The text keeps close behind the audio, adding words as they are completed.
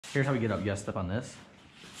Here's how we get up. You gotta step on this,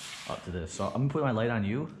 up to this. So I'm gonna put my light on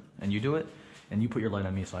you, and you do it, and you put your light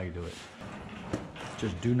on me so I can do it.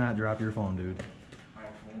 Just do not drop your phone, dude. My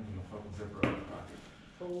phone's in the fucking zipper out of my pocket.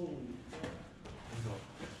 Oh.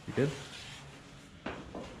 You good?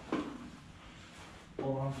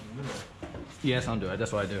 Hold on to the middle. Yes, I'll do it.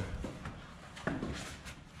 That's what I do.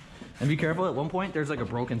 And be careful, at one point there's like a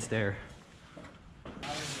broken stair.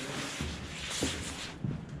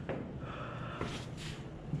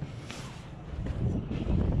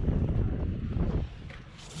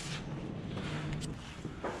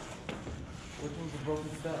 Which one's the broken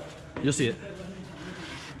step? You'll see it.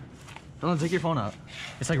 Don't take your phone out.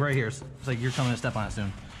 It's like right here. It's like you're coming to step on it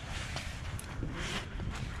soon.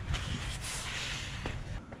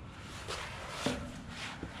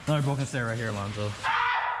 Another broken stair right here, Alonso.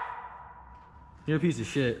 You're a piece of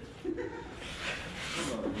shit.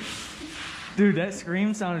 Dude, that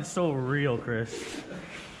scream sounded so real, Chris.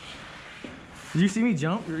 Did you see me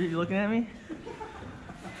jump? Were you looking at me?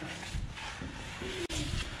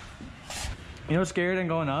 You know what's scarier than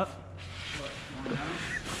going up? What, going down?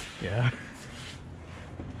 Yeah.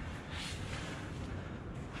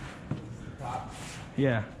 Top?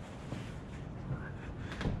 Yeah.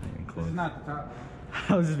 This is not the top.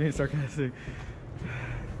 I was just being sarcastic.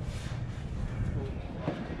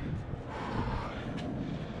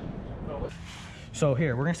 So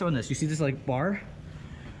here, we're gonna start on this. You see this like bar?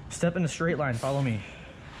 Step in a straight line, follow me.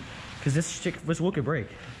 Cause this wood could break.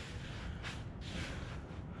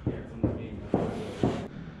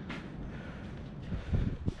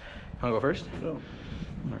 Wanna go first? Go.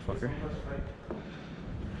 Motherfucker.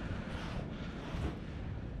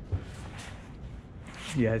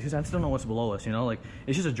 Yeah, because I still don't know what's below us, you know? Like,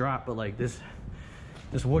 it's just a drop, but like this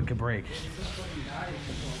wood could break.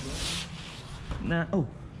 Nah, oh.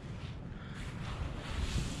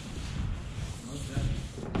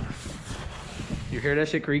 You hear that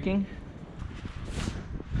shit creaking?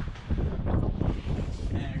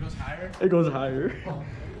 Man, it goes higher? It goes higher.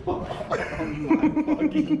 Oh my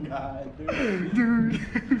fucking god, dude. Dude.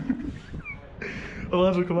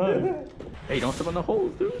 Alonso, come on. Hey, don't step on the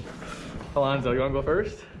holes, dude. Alonso, you wanna go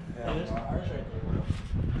first? Yeah, ours right there.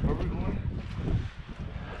 Where are we going?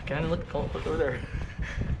 Kinda look over there.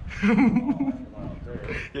 Oh,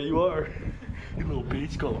 there. Yeah, you are. You little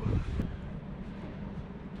beach go.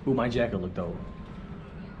 Ooh, my jacket looked dope.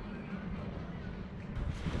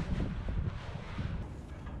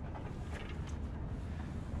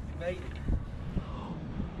 Mate.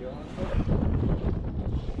 You on foot?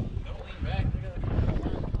 Don't lean back.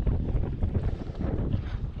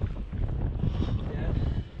 Yeah.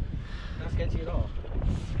 Not sketchy at all.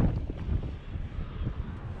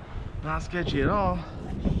 Not sketchy at all.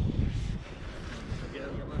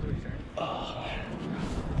 Oh.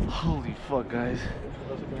 Holy fuck, guys.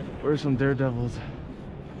 We're some daredevils.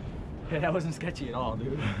 Yeah, that wasn't sketchy at all,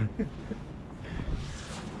 dude.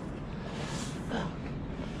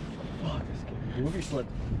 Fuck, that's scary. Move your slip.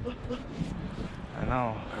 I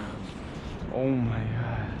know. Oh my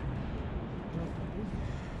god.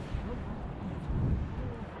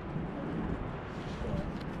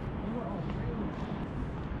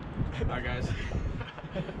 Alright, guys.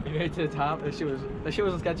 You made it to the top. That shit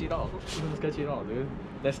wasn't sketchy at all. It wasn't sketchy at all, dude.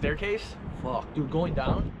 That staircase? Fuck, dude. Going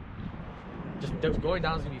down. Just going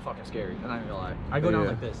down is gonna be fucking scary. I'm not even gonna lie. I go down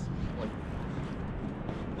like this. Like.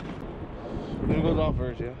 You wanna go down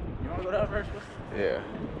first, yeah? You wanna go down first? Yeah.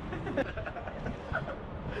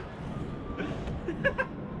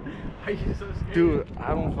 Are you so scared? Dude, I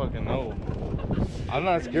don't fucking know. I'm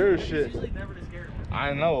not scared of shit. Usually never this scared.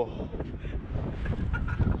 I know.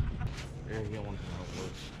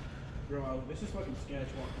 Bro, this is fucking sketch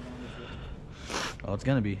walking around this way. Oh, it's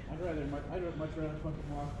gonna be. I'd much rather fucking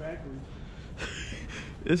walk backwards.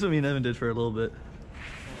 This is what me and Evan did for a little bit.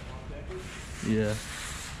 Walk backwards? Yeah.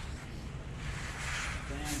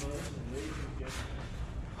 Damn, bro, this is way too sketchy.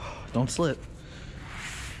 Don't slip. Take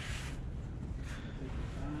your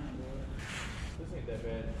time, bro. This ain't that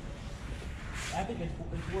bad. I think it's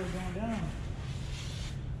worth going down.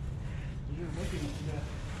 You're looking at that.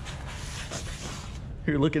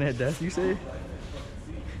 You're looking at death, you say?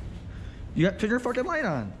 You got turn your fucking light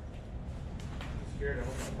on. Scared of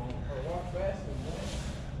my phone. Or walk fast and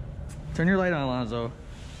walk. Turn your light on, Alonso.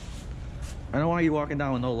 I don't want you walking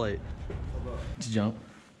down with no light. Just jump.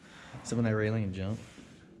 Step on that railing and jump.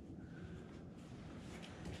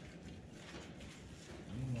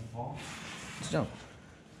 Just jump.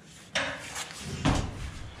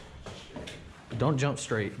 Don't jump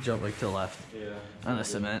straight. Jump like to the left. Yeah. On the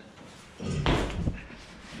cement.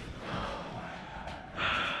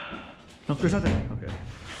 No, there's nothing. Okay.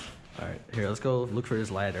 All right. Here, let's go look for this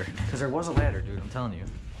ladder. Because there was a ladder, dude, I'm telling you.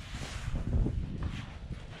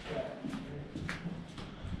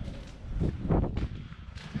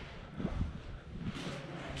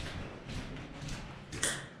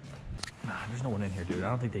 Nah, there's no one in here, dude. I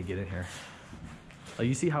don't think they get in here. Like,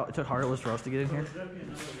 you see how it took Heartless for us to get in here? There's gotta be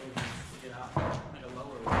another way to get out. Like a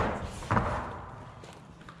lower way.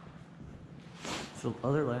 So the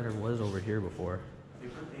other ladder was over here before. They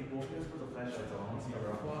put the flashlights on. I want to see a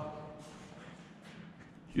rough one.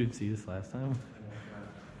 You didn't see this last time?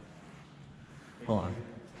 Hold on.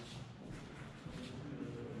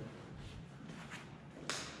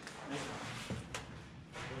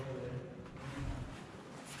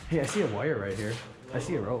 Hey, I see a wire right here. I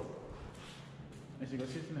see a rope. Actually, go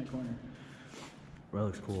see what's in that corner. Bro, that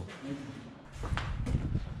looks cool.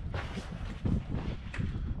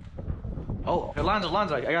 Oh,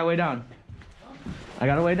 Alonso, I got way down. I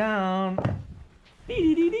got a way down.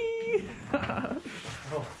 Dee dee dee dee.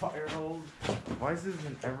 Oh, fire hose. Why is this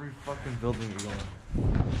in every fucking building you go in?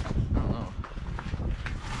 I don't know.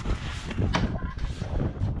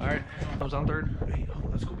 Alright, thumbs on third. Hey, oh,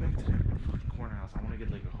 let's go back to that fucking corner house. I want to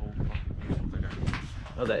get like a whole fucking view of that.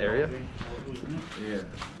 Oh, that area? Yeah.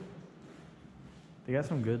 They got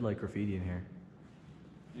some good like graffiti in here.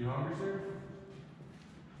 You hungry, sir?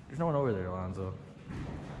 There's no one over there, Alonso.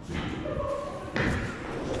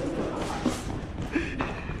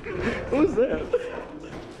 What was that?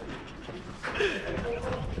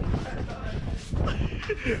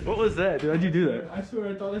 What was that, dude? How'd you do that? I swear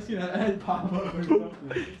I thought I seen an ad pop up or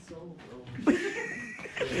something. It's so bro.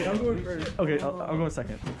 Hey, I'm going first. Okay, I'll go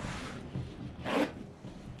second.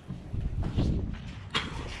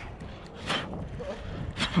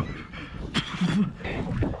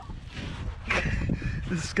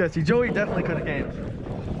 This is sketchy. Joey definitely could have came.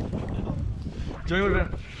 Joey would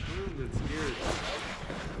have been.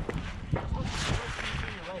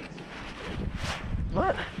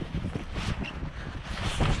 What?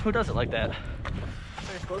 Who does it like that?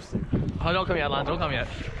 You're supposed to. Oh, don't come yet, Lon. Don't come yet.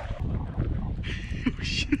 Oh,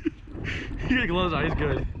 shit. You got gloves on. He's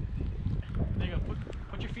good. Nigga,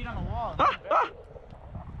 put your feet on the wall. Ah, ah.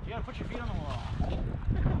 You gotta put your feet on the wall.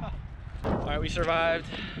 All right, we survived.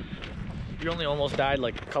 We only almost died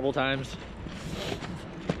like a couple times.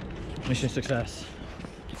 Mission success.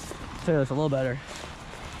 Say that's a little better.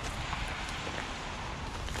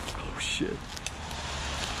 Oh shit.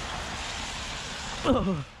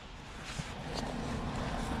 Oh.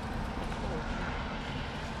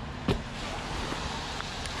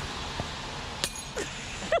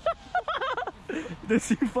 This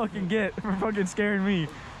you fucking get for fucking scaring me.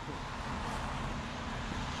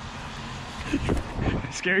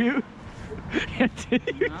 Scare you? Yeah,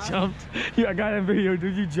 dude, you jumped. Yeah, I got it on video,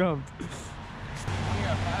 dude. You jumped.